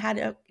week I had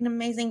an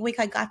amazing week.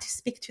 I got to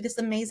speak to this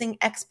amazing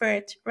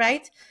expert,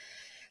 right?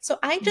 So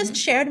I just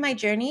shared my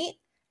journey,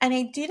 and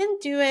I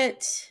didn't do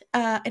it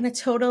in a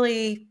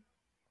totally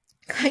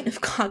kind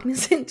of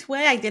cognizant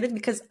way. I did it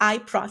because I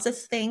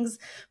process things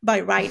by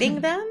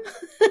writing them,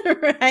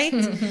 right?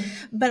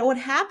 But what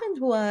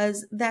happened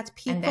was that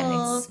people, and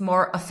then it's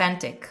more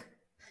authentic.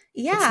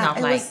 Yeah,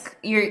 it's not like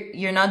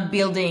you're not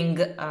building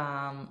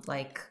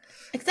like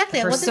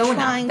exactly. I wasn't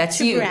trying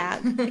to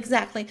brag.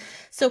 Exactly.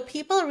 So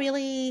people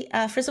really,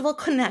 first of all,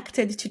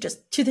 connected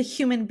to the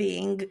human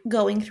being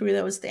going through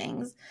those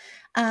things.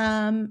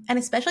 And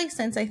especially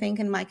since I think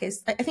in my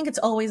case, I think it's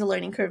always a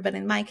learning curve, but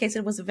in my case,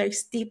 it was a very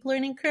steep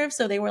learning curve.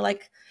 So they were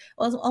like, it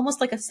was almost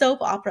like a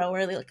soap opera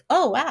where they're like,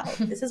 oh, wow,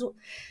 this is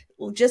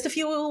just a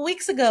few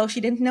weeks ago,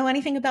 she didn't know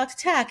anything about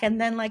tech. And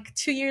then like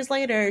 2 years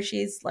later,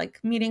 she's like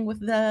meeting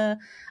with the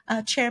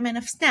chairman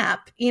of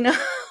Snap,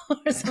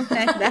 or something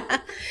like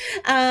that.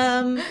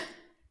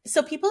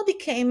 So people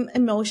became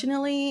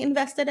emotionally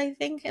invested, I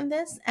think, in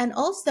this. And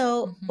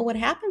also what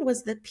happened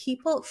was that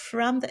people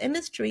from the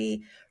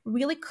industry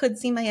really could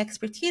see my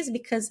expertise,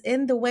 because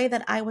in the way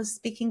that I was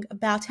speaking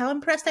about how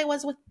impressed I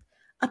was with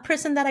a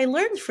person that I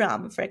learned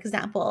from, for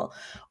example,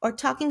 or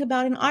talking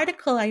about an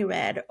article I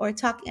read,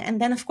 and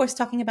then of course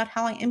talking about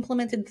how I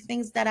implemented the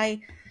things that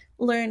I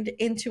learned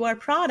into our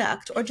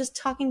product, or just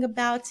talking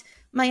about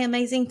my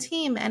amazing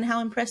team and how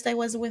impressed I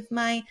was with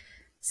my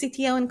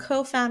CTO and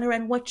co-founder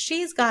and what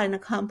she's gotten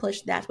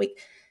accomplished that week.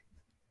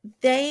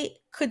 They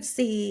could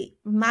see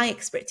my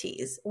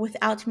expertise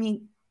without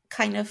me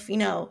kind of,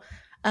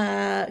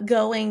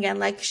 going and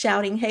like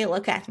shouting, hey,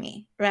 look at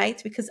me,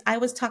 right? Because I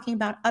was talking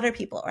about other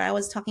people, or I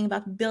was talking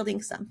about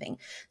building something.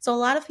 So a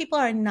lot of people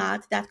are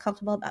not that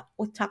comfortable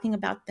with talking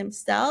about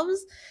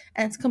themselves,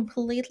 and it's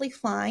completely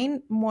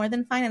fine, more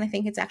than fine. And I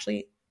think it's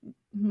actually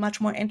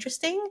much more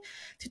interesting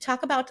to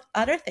talk about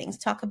other things,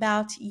 talk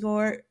about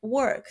your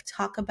work,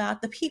 talk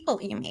about the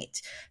people you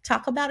meet,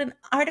 talk about an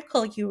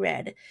article you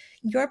read.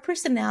 Your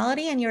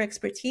personality and your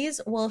expertise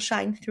will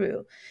shine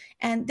through.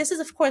 And this is,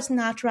 of course,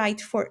 not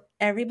right for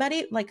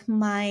everybody. Like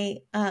my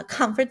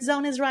comfort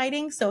zone is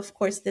writing. So, of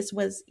course, this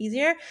was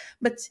easier.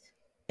 But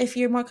if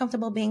you're more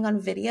comfortable being on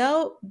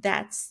video,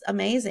 that's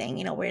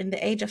amazing. We're in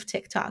the age of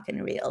TikTok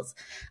and Reels.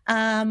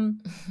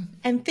 And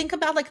think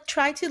about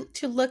try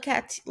to look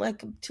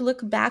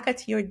back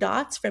at your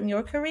dots from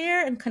your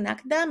career and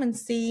connect them and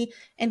see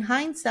in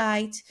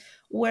hindsight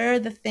where are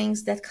the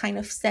things that kind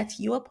of set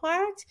you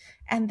apart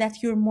and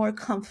that you're more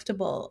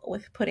comfortable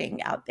with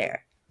putting out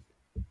there.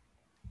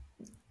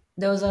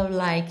 Those are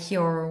like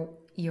your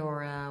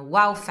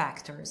wow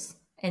factors,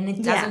 and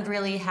it doesn't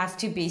really have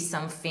to be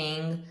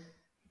something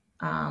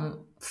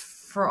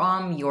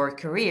from your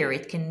career.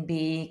 It can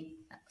be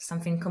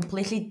something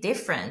completely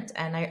different.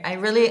 And I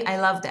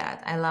love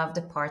that. I love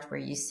the part where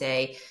you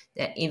say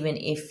that even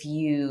if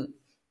you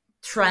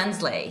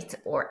translate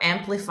or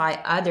amplify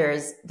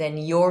others, then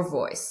your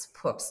voice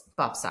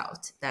pops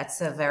out.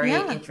 That's a very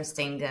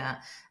interesting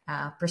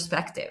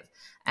perspective.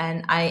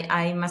 And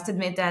I must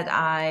admit that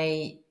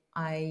I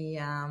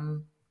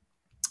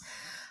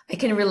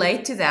can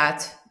relate to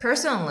that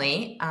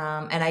personally,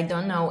 and I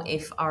don't know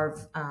if our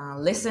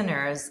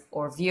listeners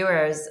or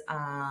viewers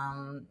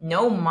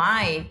know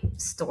my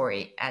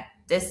story at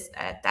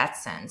that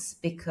sense,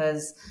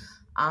 because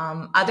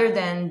other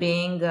than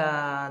being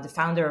the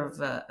founder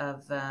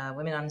of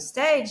Women on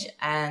Stage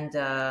and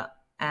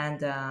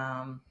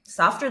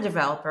software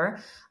developer,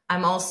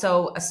 I'm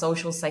also a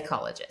social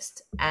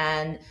psychologist.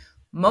 And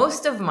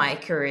most of my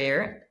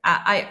career,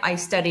 I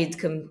studied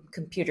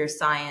computer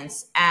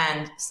science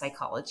and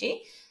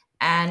psychology.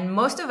 And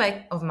most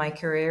of my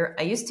career,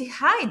 I used to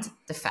hide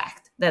the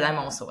fact that I'm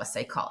also a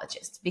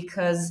psychologist,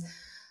 because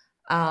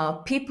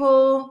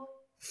people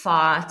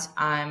thought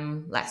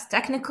I'm less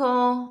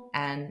technical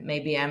and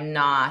maybe I'm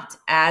not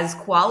as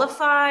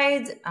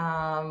qualified.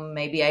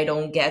 Maybe I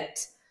don't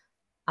get,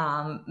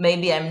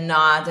 maybe I'm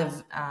not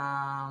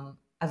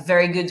a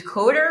very good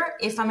coder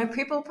if I'm a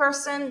people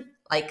person.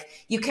 Like,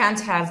 you can't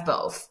have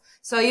both.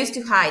 So I used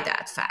to hide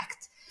that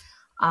fact.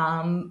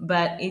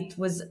 But it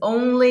was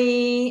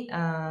only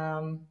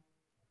 5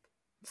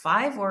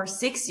 or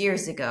 6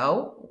 years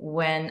ago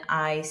when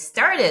I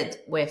started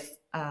with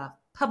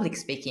public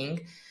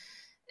speaking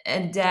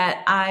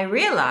that I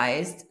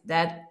realized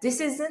that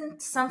this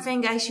isn't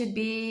something I should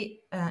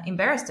be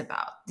embarrassed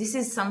about. This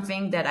is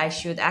something that I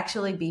should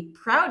actually be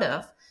proud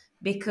of,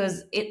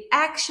 because it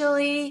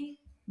actually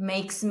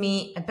makes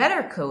me a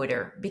better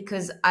coder,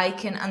 because I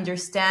can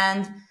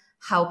understand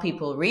how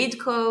people read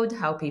code,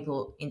 how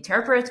people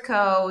interpret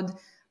code.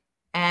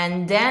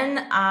 And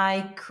then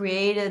I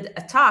created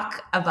a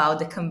talk about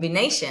the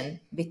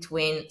combination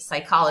between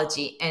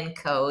psychology and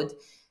code.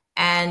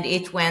 and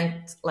it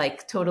went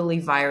like totally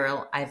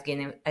viral. I've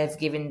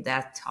given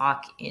that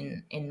talk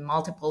in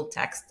multiple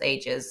tech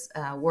stages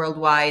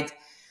worldwide,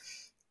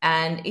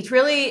 and it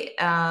really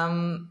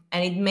and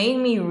it made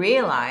me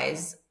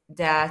realize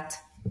that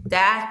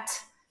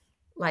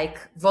like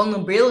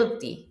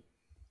vulnerability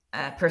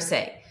per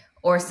se,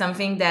 or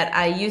something that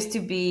I used to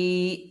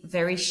be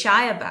very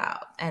shy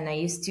about, and I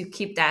used to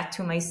keep that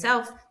to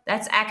myself,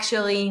 that's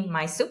actually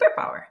my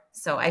superpower.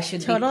 So I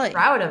should be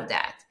proud of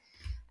that.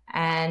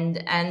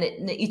 And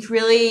it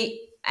really,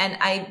 and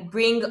I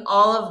bring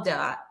all of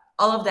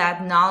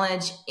that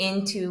knowledge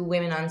into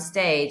Women on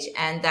Stage,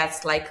 and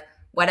that's like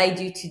what I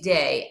do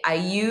today. I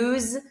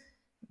use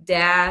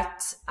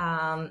that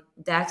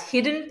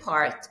hidden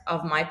part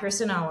of my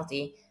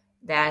personality,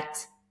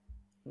 that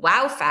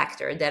wow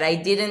factor that I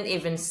didn't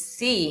even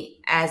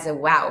see as a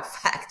wow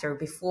factor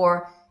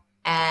before,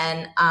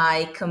 and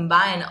I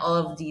combine all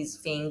of these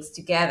things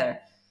together.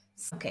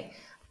 Okay,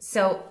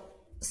 so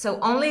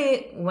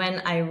only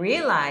when I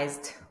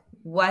realized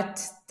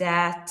what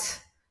that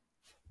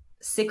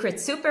secret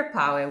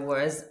superpower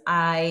was,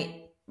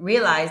 I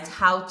realized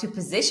how to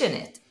position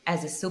it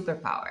as a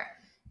superpower,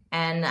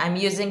 and I'm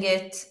using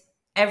it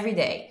every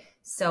day.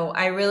 So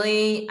I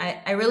really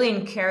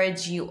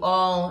encourage you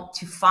all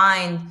to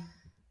find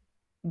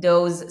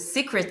those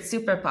secret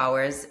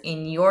superpowers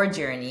in your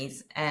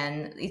journeys,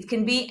 and it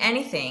can be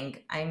anything.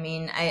 I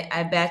mean,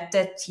 I bet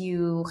that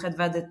you,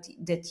 Chedva,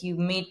 that you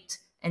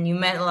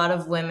met a lot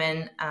of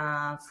women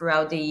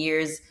throughout the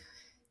years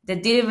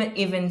that didn't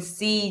even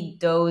see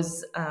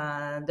those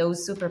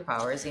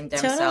superpowers in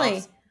themselves.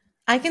 Totally.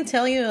 I can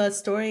tell you a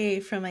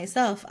story from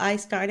myself. I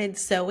started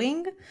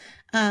sewing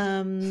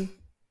when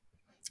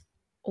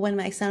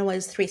my son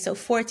was 3, so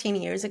 14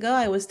 years ago.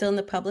 I was still in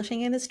the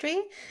publishing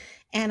industry,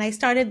 and I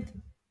started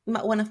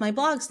one of my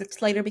blogs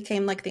that later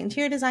became like the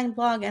interior design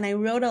blog, and I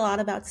wrote a lot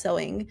about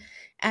sewing.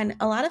 And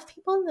a lot of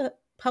people in the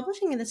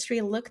publishing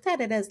industry looked at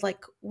it as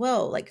like,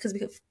 whoa, like, because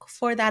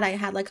before that I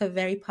had like a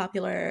very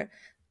popular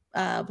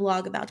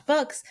blog about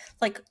books.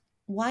 Like,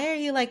 why are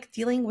you like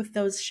dealing with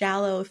those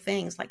shallow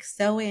things like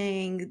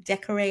sewing,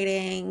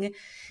 decorating?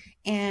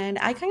 And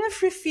I kind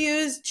of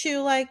refused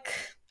to like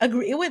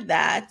agree with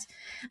that.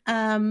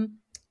 And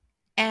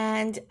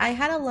I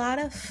had a lot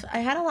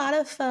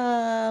of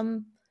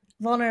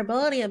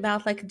vulnerability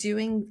about like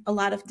doing a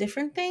lot of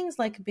different things,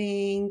 like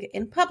being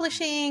in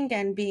publishing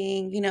and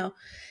being,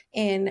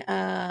 in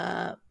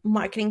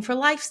marketing for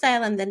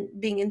lifestyle, and then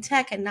being in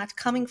tech and not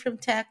coming from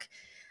tech.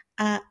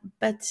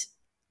 But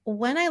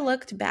when I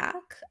looked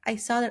back, I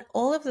saw that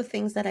all of the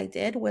things that I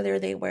did, whether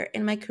they were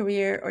in my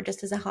career or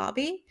just as a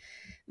hobby,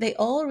 they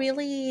all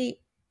really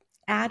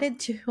added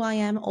to who I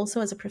am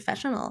also as a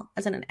professional,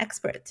 as an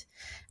expert.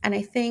 And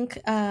I think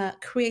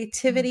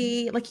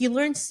creativity, like you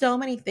learn so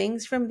many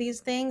things from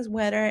these things,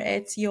 whether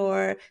it's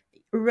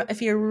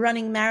if you're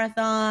running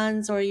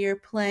marathons or you're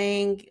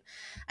playing,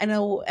 I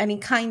know, any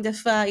kind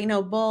of,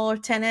 ball or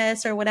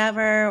tennis or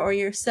whatever, or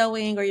you're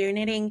sewing or you're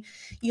knitting,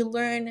 you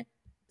learn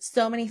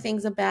so many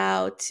things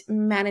about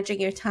managing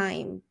your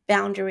time,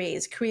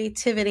 boundaries,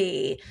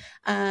 creativity,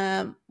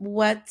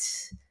 what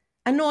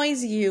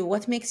annoys you,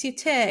 what makes you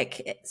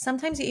tick.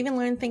 Sometimes you even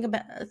learn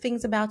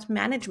things about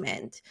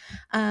management.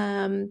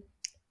 And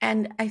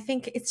I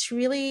think it's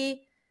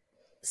really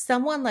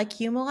someone like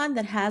you, Moran,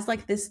 that has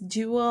like this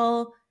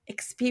dual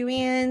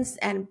experience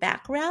and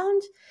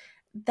background.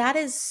 That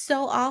is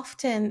so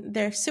often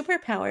their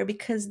superpower,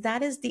 because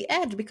that is the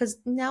edge. Because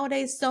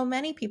nowadays so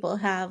many people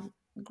have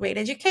great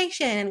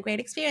education and great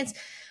experience,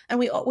 and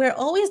we're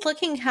always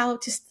looking how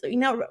to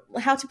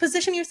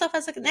position yourself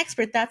as like an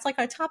expert. That's like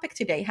our topic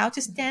today, how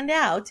to stand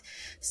out.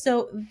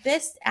 So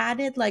this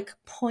added like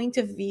point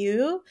of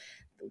view,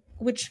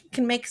 which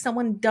can make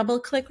someone double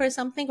click or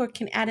something, or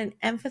can add an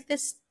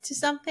emphasis to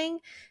something,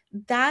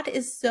 that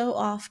is so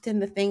often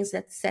the things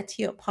that set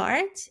you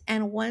apart.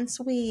 And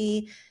once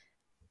we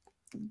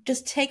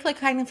just take like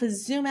kind of a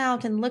zoom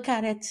out and look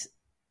at it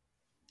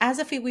as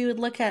if we would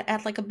look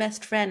at like a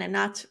best friend, and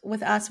not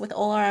with us with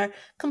all our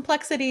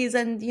complexities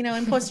and,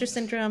 imposter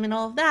syndrome and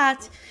all of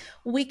that,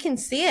 we can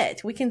see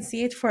it. We can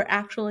see it for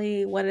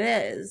actually what it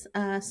is.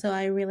 So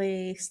I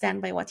really stand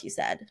by what you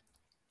said.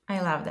 I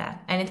love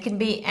that. And it can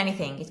be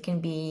anything. It can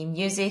be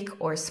music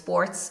or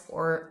sports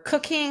or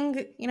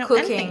cooking, cooking.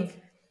 Anything.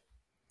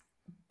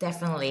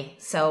 Definitely.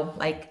 So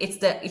like it's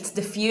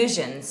the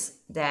fusions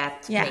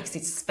that makes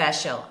it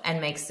special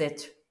and makes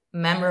it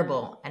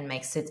memorable and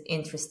makes it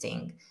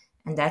interesting.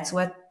 And that's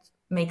what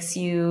makes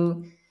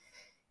you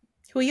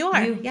who you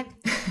are. Yeah.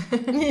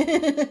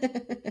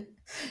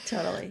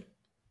 Totally.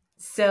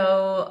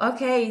 So,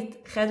 okay,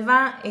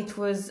 Chedva, it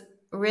was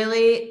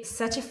really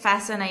such a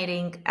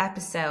fascinating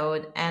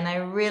episode, and I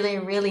really,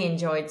 really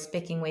enjoyed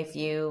speaking with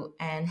you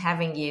and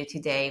having you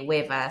today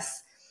with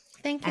us.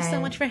 Thank you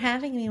so much for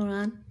having me,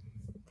 Moran.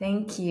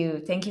 Thank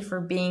you. Thank you for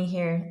being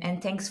here.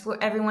 And thanks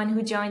for everyone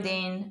who joined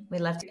in.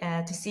 We'd love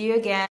to see you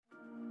again.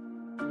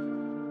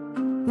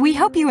 We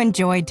hope you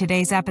enjoyed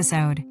today's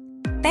episode.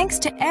 Thanks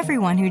to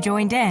everyone who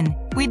joined in.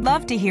 We'd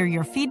love to hear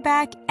your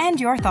feedback and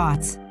your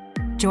thoughts.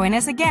 Join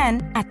us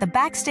again at the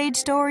Backstage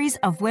Stories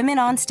of Women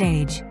on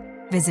Stage.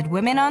 Visit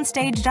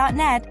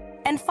womenonstage.net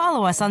and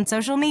follow us on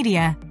social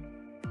media.